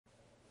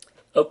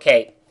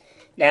Okay,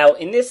 now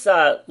in this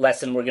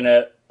lesson,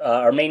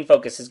 our main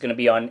focus is gonna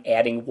be on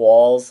adding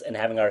walls and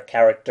having our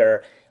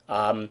character,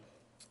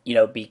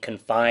 be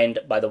confined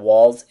by the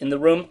walls in the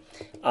room.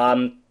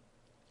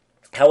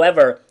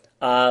 However,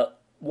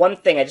 one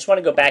thing I just want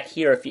to go back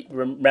here. If you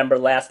remember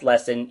last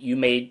lesson,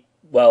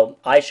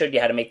 I showed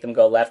you how to make them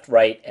go left,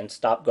 right, and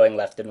stop going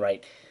left and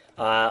right.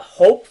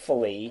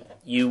 Hopefully,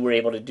 you were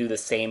able to do the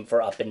same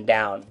for up and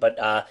down. But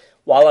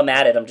while I'm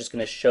at it, I'm just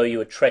going to show you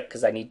a trick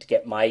because I need to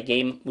get my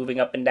game moving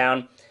up and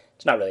down.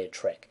 It's not really a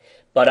trick.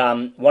 But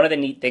one of the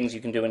neat things you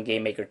can do in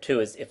GameMaker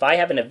 2 is if I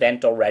have an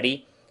event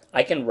already,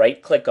 I can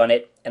right-click on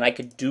it, and I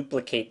could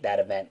duplicate that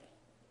event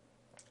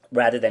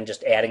rather than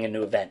just adding a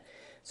new event.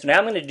 So now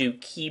I'm going to do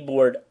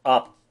keyboard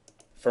up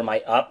for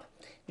my up.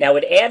 Now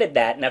it added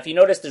that. Now if you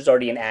notice, there's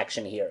already an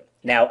action here.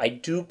 Now I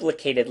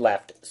duplicated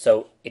left,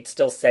 so it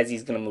still says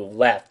he's going to move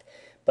left.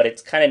 But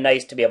it's kind of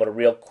nice to be able to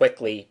real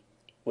quickly,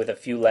 with a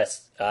few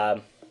less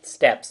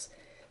steps,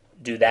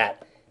 do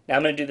that. Now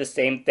I'm going to do the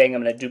same thing.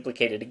 I'm going to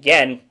duplicate it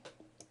again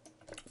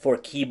for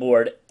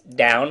keyboard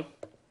down.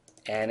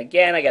 And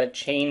again, I got to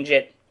change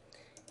it.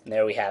 And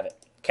there we have it.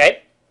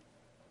 Okay?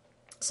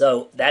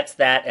 So that's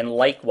that. And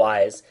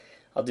likewise,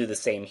 I'll do the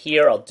same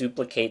here. I'll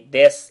duplicate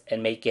this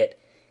and make it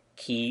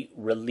key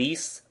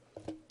release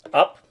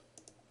up.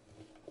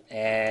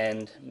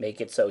 And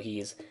make it so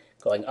he's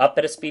going up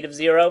at a speed of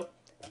 0.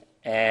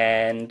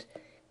 And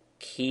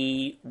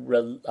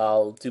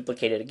I'll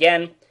duplicate it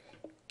again.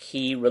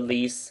 Key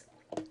release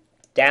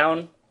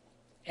down.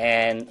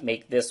 And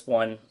make this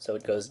one so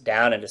it goes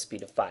down at a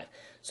speed of 5.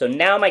 So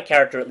now my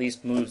character at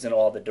least moves in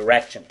all the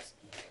directions.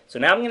 So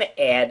now I'm going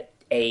to add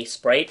a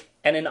sprite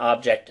and an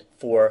object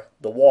for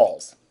the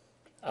walls.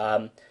 So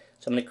I'm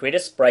going to create a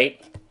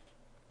sprite,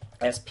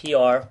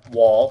 SPR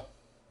wall,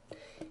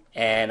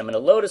 and I'm going to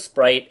load a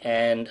sprite,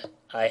 and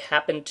I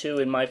happen to,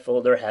 in my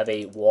folder, have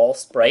a wall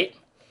sprite.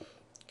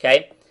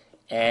 Okay,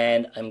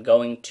 and I'm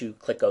going to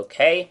click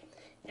OK,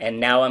 and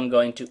now I'm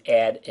going to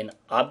add an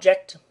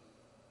object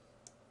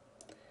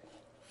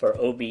for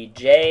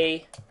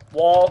OBJ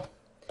wall.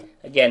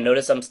 Again,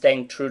 notice I'm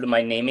staying true to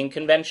my naming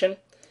convention.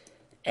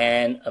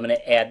 And I'm going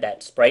to add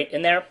that sprite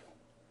in there.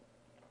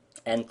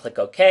 And click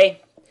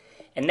OK.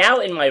 And now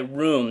in my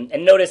room,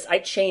 and notice I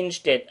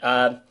changed it,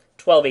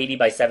 1280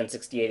 by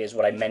 768 is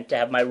what I meant to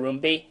have my room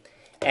be.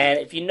 And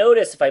if you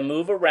notice, if I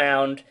move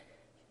around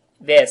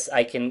this,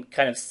 I can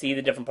kind of see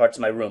the different parts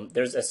of my room.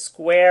 There's a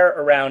square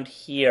around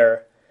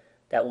here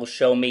that will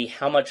show me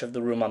how much of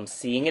the room I'm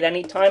seeing at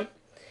any time.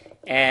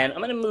 And I'm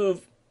going to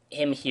move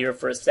him here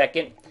for a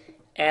second.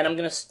 And I'm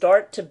going to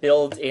start to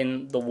build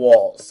in the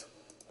walls.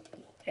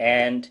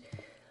 And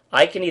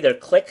I can either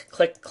click,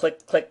 click,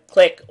 click, click,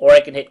 click, or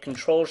I can hit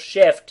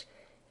Control-Shift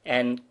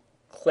and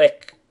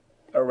click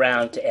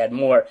around to add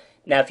more.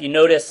 Now, if you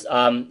notice,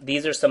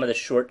 these are some of the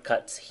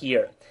shortcuts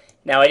here.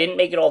 Now, I didn't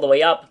make it all the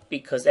way up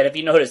because, and if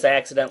you notice, I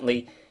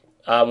accidentally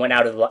went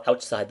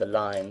outside the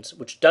lines,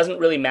 which doesn't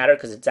really matter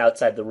because it's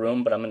outside the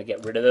room, but I'm going to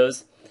get rid of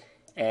those.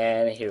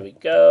 And here we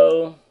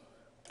go.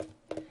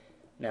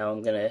 Now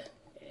I'm going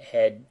to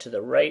head to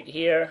the right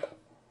here.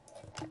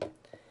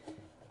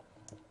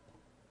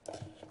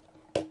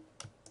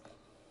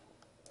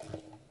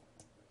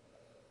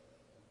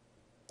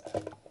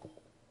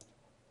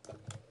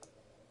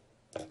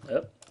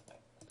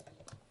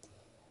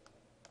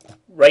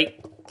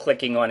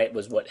 Right-clicking on it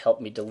was what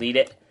helped me delete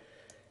it.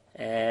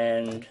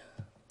 And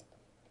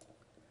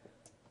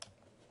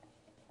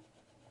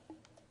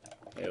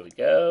there we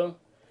go.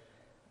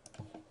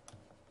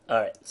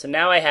 Alright, so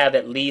now I have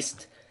at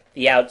least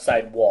the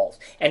outside walls.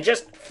 And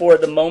just for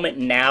the moment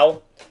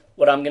now,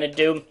 what I'm going to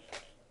do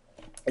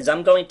is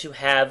I'm going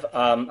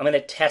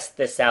to test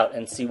this out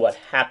and see what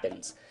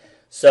happens.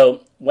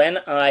 So when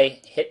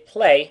I hit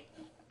play,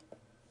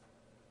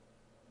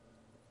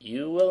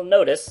 you will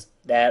notice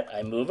that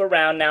I move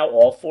around now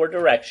all 4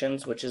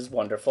 directions, which is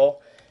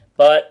wonderful.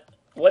 But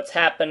what's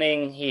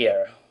happening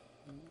here?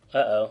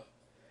 Uh-oh.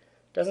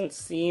 Doesn't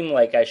seem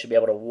like I should be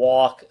able to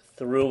walk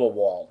through a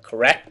wall,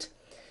 correct?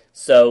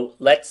 So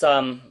let's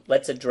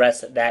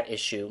address that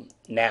issue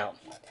now.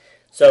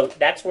 So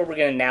that's where we're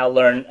going to now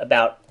learn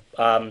about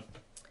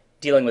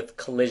dealing with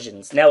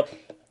collisions. Now,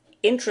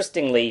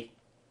 interestingly,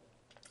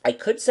 I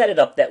could set it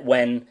up that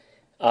when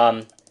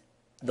the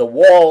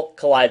wall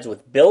collides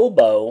with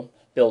Bilbo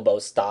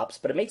stops,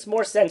 but it makes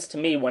more sense to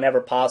me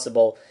whenever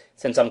possible,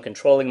 since I'm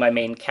controlling my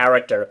main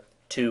character,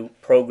 to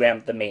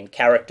program the main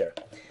character.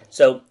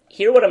 So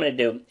here what I'm going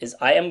to do is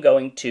I am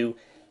going to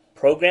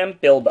program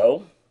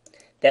Bilbo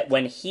that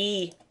when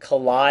he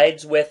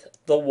collides with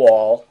the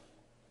wall,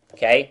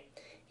 okay,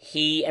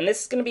 and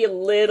this is going to be a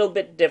little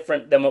bit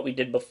different than what we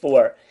did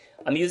before.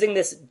 I'm using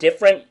this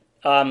different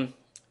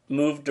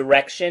move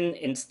direction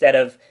instead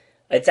of,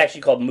 it's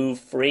actually called move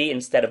free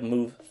instead of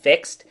move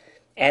fixed.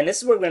 And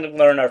this is where we're going to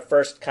learn our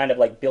first kind of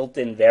like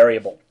built-in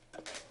variable.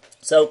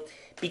 So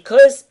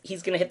because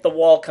he's going to hit the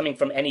wall coming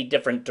from any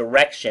different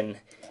direction,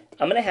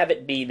 I'm going to have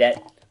it be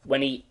that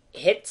when he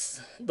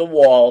hits the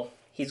wall,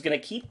 he's going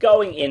to keep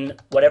going in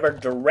whatever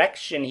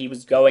direction he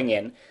was going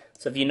in.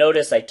 So if you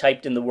notice, I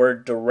typed in the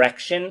word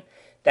direction.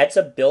 That's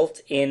a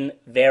built-in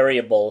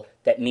variable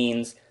that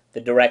means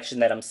the direction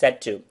that I'm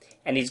set to.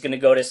 And he's going to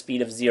go to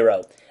speed of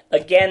 0.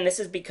 Again, this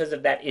is because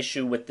of that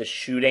issue with the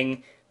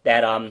shooting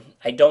that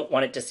I don't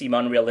want it to seem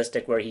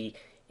unrealistic where he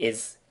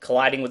is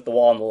colliding with the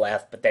wall on the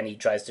left, but then he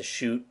tries to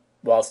shoot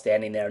while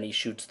standing there and he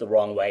shoots the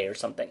wrong way or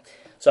something.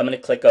 So I'm going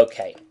to click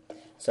OK.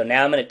 So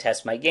now I'm going to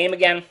test my game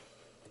again.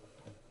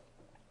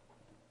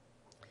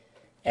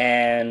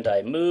 And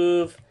I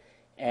move.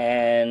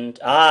 And,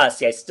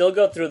 see, I still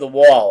go through the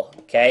wall,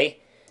 okay?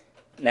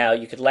 Now,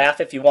 you could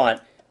laugh if you want,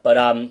 but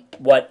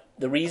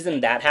the reason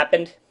that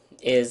happened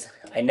is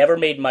I never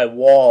made my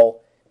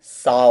wall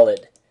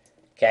solid,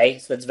 okay?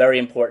 So that's very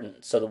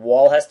important. So the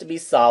wall has to be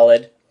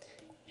solid,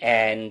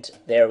 and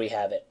there we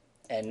have it.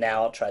 And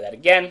now I'll try that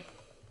again.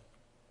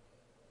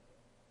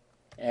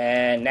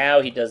 And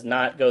now he does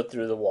not go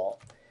through the wall,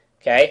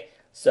 okay?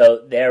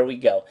 So there we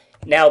go.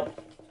 Now,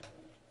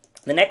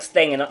 the next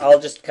thing, and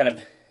I'll just kind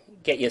of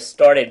get you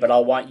started, but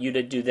I'll want you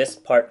to do this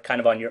part kind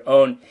of on your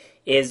own,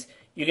 is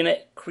you're going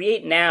to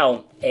create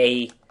now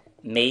a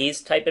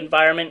maze type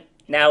environment.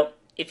 Now,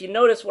 if you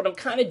notice what I'm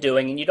kind of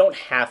doing, and you don't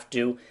have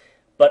to,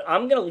 but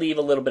I'm going to leave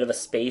a little bit of a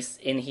space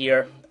in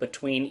here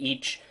between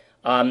each,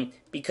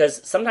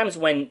 because sometimes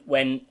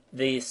when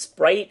the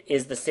sprite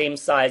is the same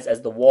size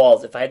as the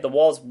walls, if I had the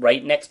walls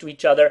right next to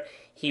each other,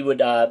 he would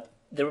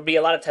there would be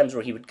a lot of times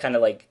where he would kind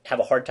of like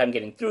have a hard time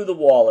getting through the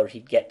wall, or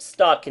he'd get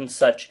stuck and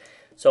such.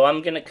 So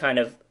I'm going to kind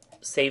of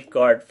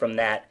safeguard from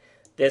that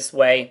this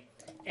way,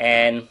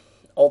 and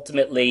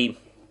ultimately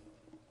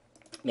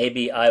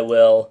maybe I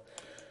will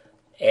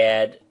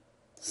add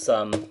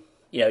some,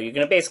 you're going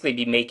to basically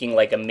be making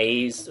like a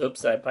maze.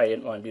 Oops, I probably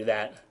didn't want to do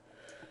that.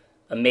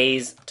 A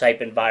maze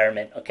type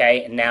environment,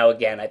 okay? And now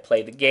again, I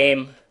play the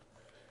game,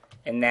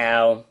 and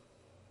now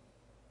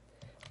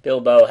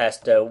Bilbo has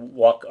to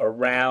walk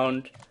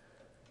around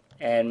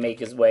and make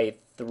his way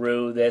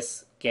through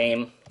this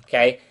game,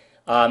 okay?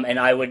 And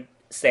I would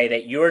say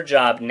that your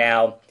job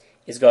now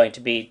is going to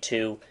be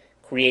to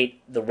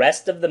create the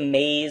rest of the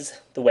maze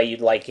the way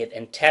you'd like it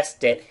and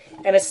test it.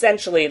 And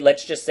essentially,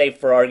 let's just say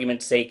for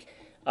argument's sake,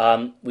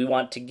 we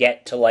want to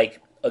get to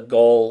like a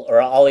goal,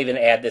 or I'll even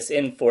add this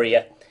in for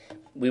you.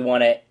 We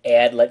want to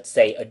add, let's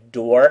say, a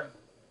door,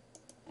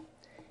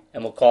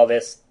 and we'll call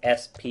this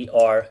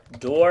SPR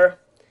door.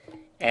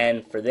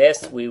 And for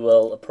this, we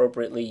will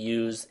appropriately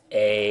use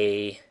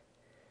a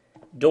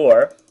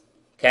door,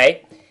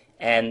 okay?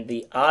 And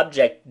the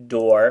object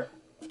door,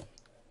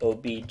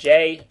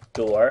 obj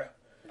door,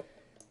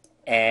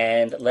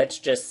 and let's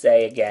just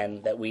say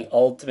again that we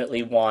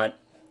ultimately want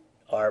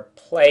our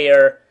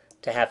player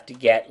to have to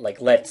get,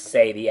 like, let's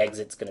say the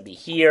exit's going to be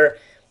here.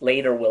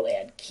 Later we'll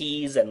add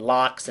keys and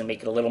locks and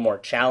make it a little more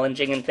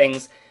challenging and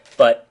things.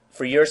 But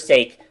for your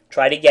sake,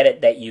 try to get it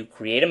that you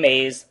create a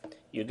maze,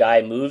 your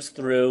guy moves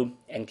through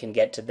and can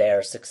get to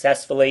there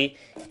successfully,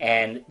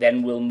 and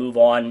then we'll move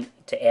on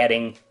to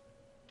adding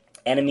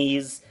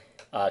enemies,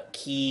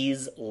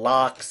 keys,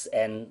 locks,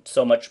 and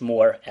so much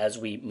more as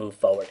we move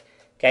forward.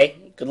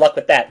 Okay? Good luck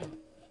with that.